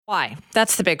Why?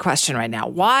 That's the big question right now.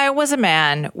 Why was a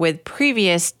man with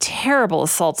previous terrible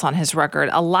assaults on his record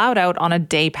allowed out on a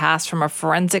day pass from a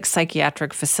forensic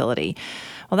psychiatric facility?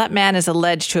 Well, that man is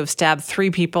alleged to have stabbed 3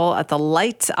 people at the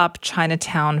Lights Up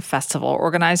Chinatown Festival,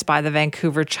 organized by the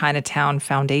Vancouver Chinatown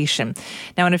Foundation.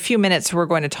 Now, in a few minutes, we're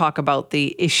going to talk about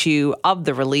the issue of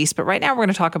the release, but right now we're going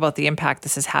to talk about the impact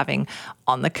this is having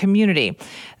on the community.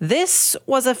 This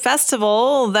was a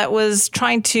festival that was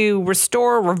trying to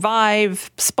restore,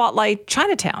 revive, spotlight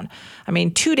Chinatown. I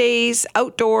mean, 2 days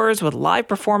outdoors with live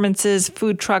performances,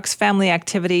 food trucks, family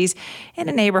activities in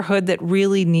a neighborhood that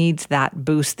really needs that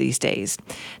boost these days.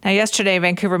 Now, yesterday,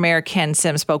 Vancouver Mayor Ken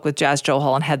Sim spoke with Jazz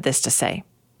Johal and had this to say.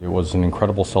 It was an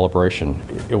incredible celebration.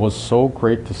 It was so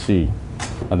great to see.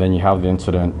 And then you have the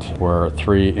incident where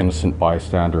 3 innocent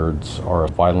bystanders are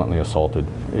violently assaulted.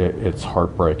 It's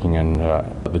heartbreaking, and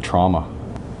the trauma.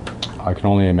 I can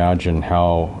only imagine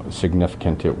how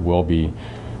significant it will be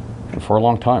for a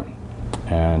long time.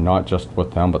 And not just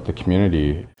with them, but the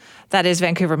community. That is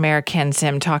Vancouver Mayor Ken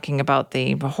Sim talking about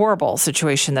the horrible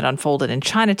situation that unfolded in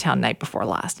Chinatown night before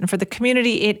last. And for the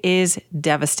community, it is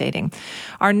devastating.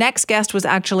 Our next guest was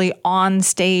actually on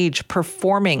stage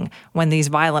performing when these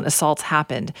violent assaults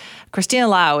happened. Christina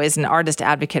Lau is an artist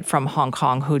advocate from Hong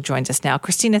Kong who joins us now.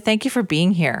 Christina, thank you for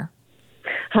being here.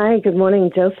 Hi, good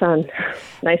morning, Jill-san.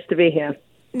 Nice to be here.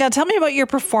 Now, tell me about your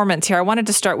performance here. I wanted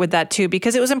to start with that, too,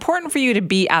 because it was important for you to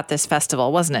be at this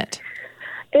festival, wasn't it?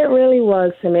 It really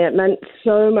was, Simi. It meant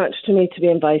so much to me to be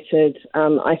invited.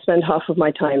 I spend half of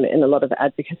my time in a lot of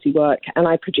advocacy work, and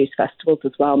I produce festivals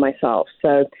as well myself.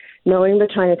 So knowing the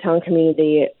Chinatown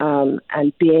community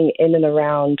and being in and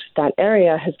around that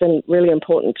area has been really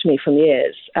important to me for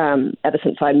years, ever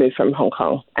since I moved from Hong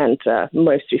Kong and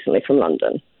most recently from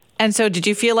London. And so did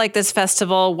you feel like this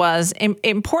festival was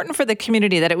important for the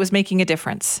community, that it was making a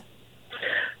difference?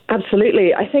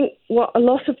 Absolutely. I think what a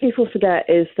lot of people forget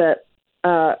is that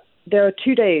there are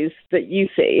 2 days that you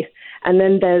see, and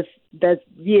then there's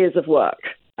years of work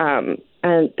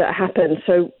and that happen.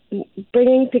 So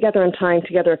bringing together and tying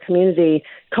together a community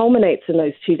culminates in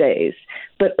those 2 days.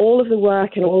 But all of the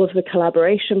work and all of the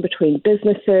collaboration between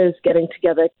businesses, getting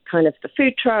together kind of the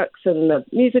food trucks and the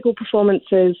musical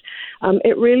performances,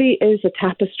 it really is a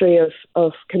tapestry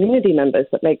of community members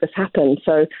that make this happen.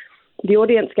 So the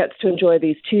audience gets to enjoy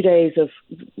these 2 days of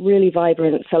really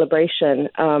vibrant celebration,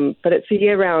 but it's a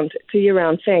year-round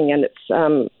thing, and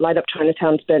it's Light Up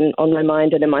Chinatown's been on my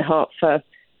mind and in my heart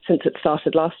since it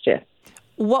started last year.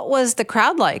 What was the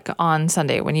crowd like on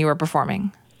Sunday when you were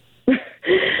performing?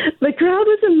 The crowd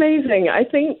was amazing. I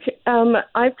think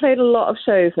I've played a lot of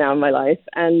shows now in my life,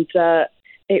 and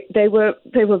they were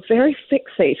very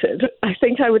fixated. I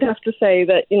think I would have to say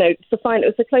that, it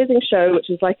was the closing show, which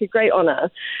is like a great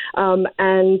honor,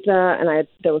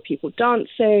 there were people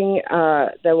dancing.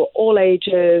 There were all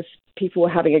ages. People were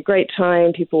having a great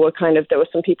time. There were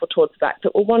some people towards the back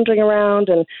that were wandering around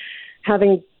and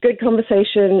having good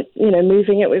conversation.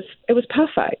 Moving. It was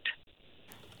perfect.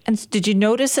 And did you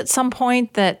notice at some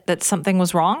point that something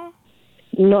was wrong?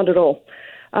 Not at all.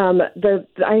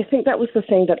 I think that was the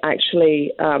thing that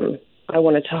actually I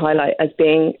wanted to highlight as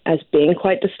being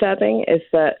quite disturbing, is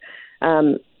that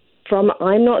I'm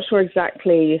not sure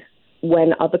exactly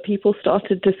when other people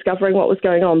started discovering what was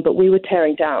going on, but we were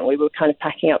tearing down. We were kind of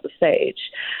packing up the stage,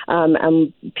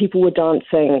 and people were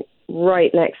dancing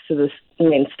right next to the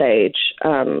main stage,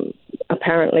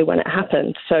 apparently when it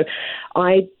happened. So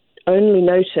I only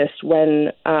noticed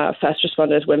when first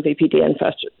responders, when VPD and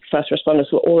first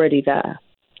responders were already there.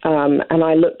 And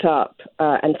I looked up,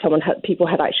 and people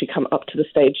had actually come up to the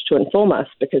stage to inform us,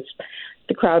 because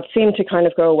the crowd seemed to kind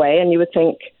of go away, and you would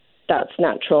think that's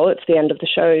natural. It's the end of the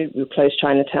show. We closed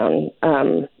Chinatown,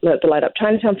 the Light Up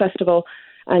Chinatown Festival,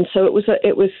 and so it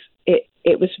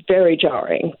was very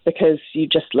jarring, because you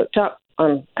just looked up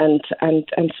and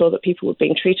saw that people were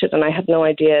being treated, and I had no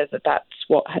idea that that's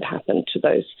what had happened to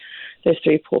those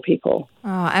 3 poor people.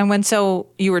 Oh, and when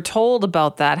you were told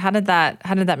about that, how did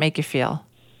that make you feel?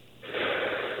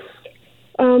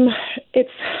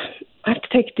 I have to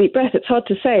take a deep breath. It's hard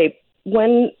to say.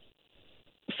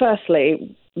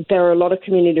 Firstly, there are a lot of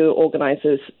community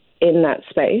organizers in that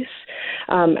space.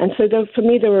 And so for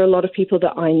me, there were a lot of people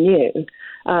that I knew.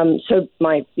 So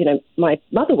my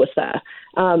mother was there.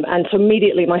 And so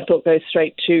immediately my thought goes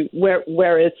straight to where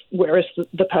is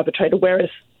the perpetrator?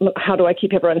 How do I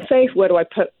keep everyone safe? Where do I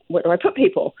put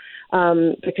people?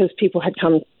 Because people had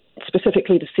come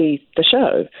specifically to see the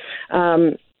show.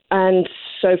 And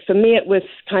so for me, it was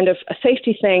kind of a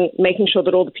safety thing, making sure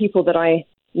that all the people that I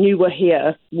knew were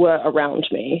here were around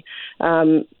me.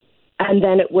 And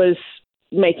then it was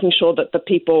making sure that the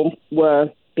people were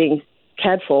being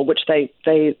cared for, which they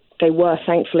were.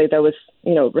 Thankfully, there was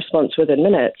response within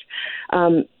minutes.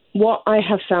 What I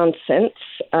have found since,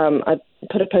 I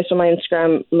put a post on my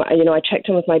Instagram. I checked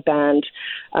in with my band.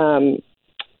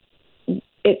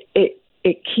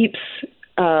 It keeps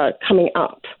coming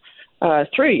up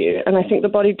through you, and I think the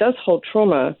body does hold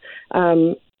trauma.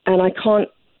 And I can't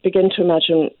begin to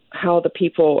imagine how the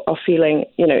people are feeling,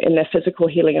 in their physical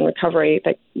healing and recovery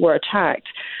that were attacked.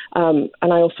 And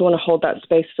I also want to hold that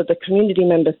space for the community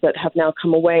members that have now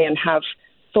come away and have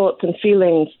thoughts and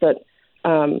feelings that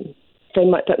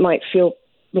that might feel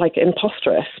like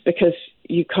imposterous, because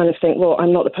you kind of think, well,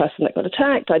 I'm not the person that got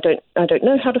attacked. I don't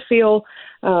know how to feel.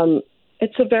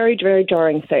 It's a very, very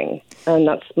jarring thing, and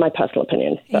that's my personal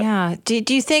opinion. But, yeah. Do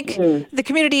you think the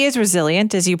community is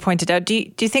resilient, as you pointed out? Do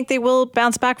you think they will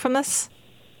bounce back from this?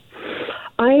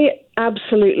 I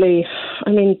absolutely.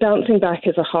 I mean, bouncing back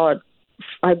is a hard.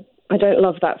 I don't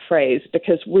love that phrase,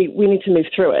 because we need to move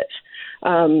through it.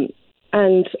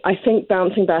 And I think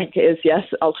bouncing back is, yes,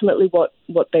 ultimately what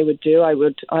they would do. I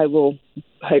will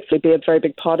hopefully be a very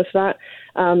big part of that.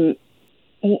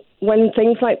 When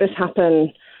things like this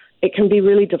happen, it can be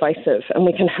really divisive, and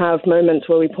we can have moments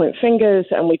where we point fingers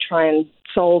and we try and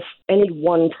solve any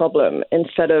one problem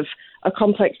instead of a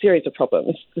complex series of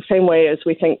problems, the same way as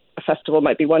we think a festival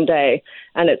might be one day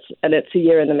and it's a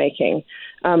year in the making.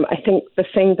 I think the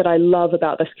thing that I love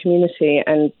about this community,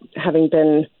 and having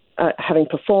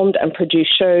performed and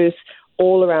produced shows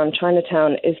all around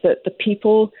Chinatown, is that the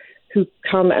people who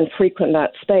come and frequent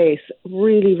that space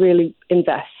really, really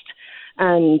invest.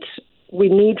 And we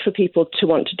need for people to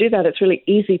want to do that. It's really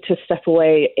easy to step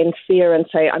away in fear and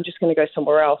say, I'm just going to go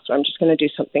somewhere else, or I'm just going to do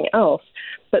something else.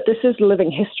 But this is living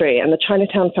history, and the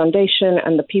Chinatown Foundation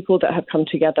and the people that have come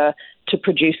together to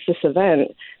produce this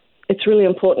event, it's really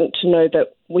important to know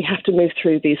that we have to move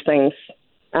through these things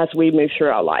as we move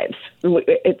through our lives.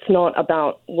 It's not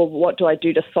about, well, what do I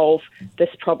do to solve this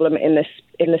problem in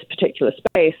this particular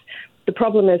space? The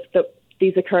problem is that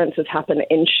these occurrences happen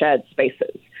in shared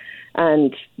spaces.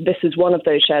 And this is one of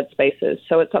those shared spaces.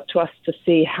 So it's up to us to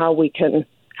see how we can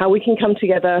come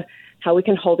together, how we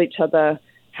can hold each other,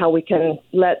 how we can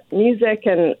let music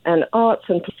and arts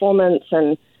and performance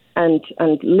and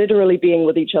literally being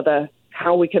with each other,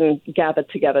 how we can gather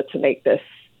together to make this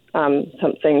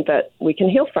something that we can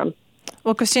heal from.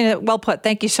 Well, Christina, well put.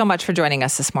 Thank you so much for joining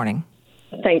us this morning.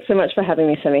 Thanks so much for having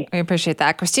me, Simi. We appreciate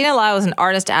that. Christina Lau is an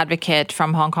artist advocate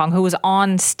from Hong Kong who was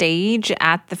on stage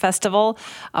at the festival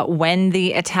when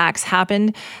the attacks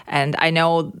happened. And I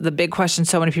know the big question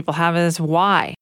so many people have is why?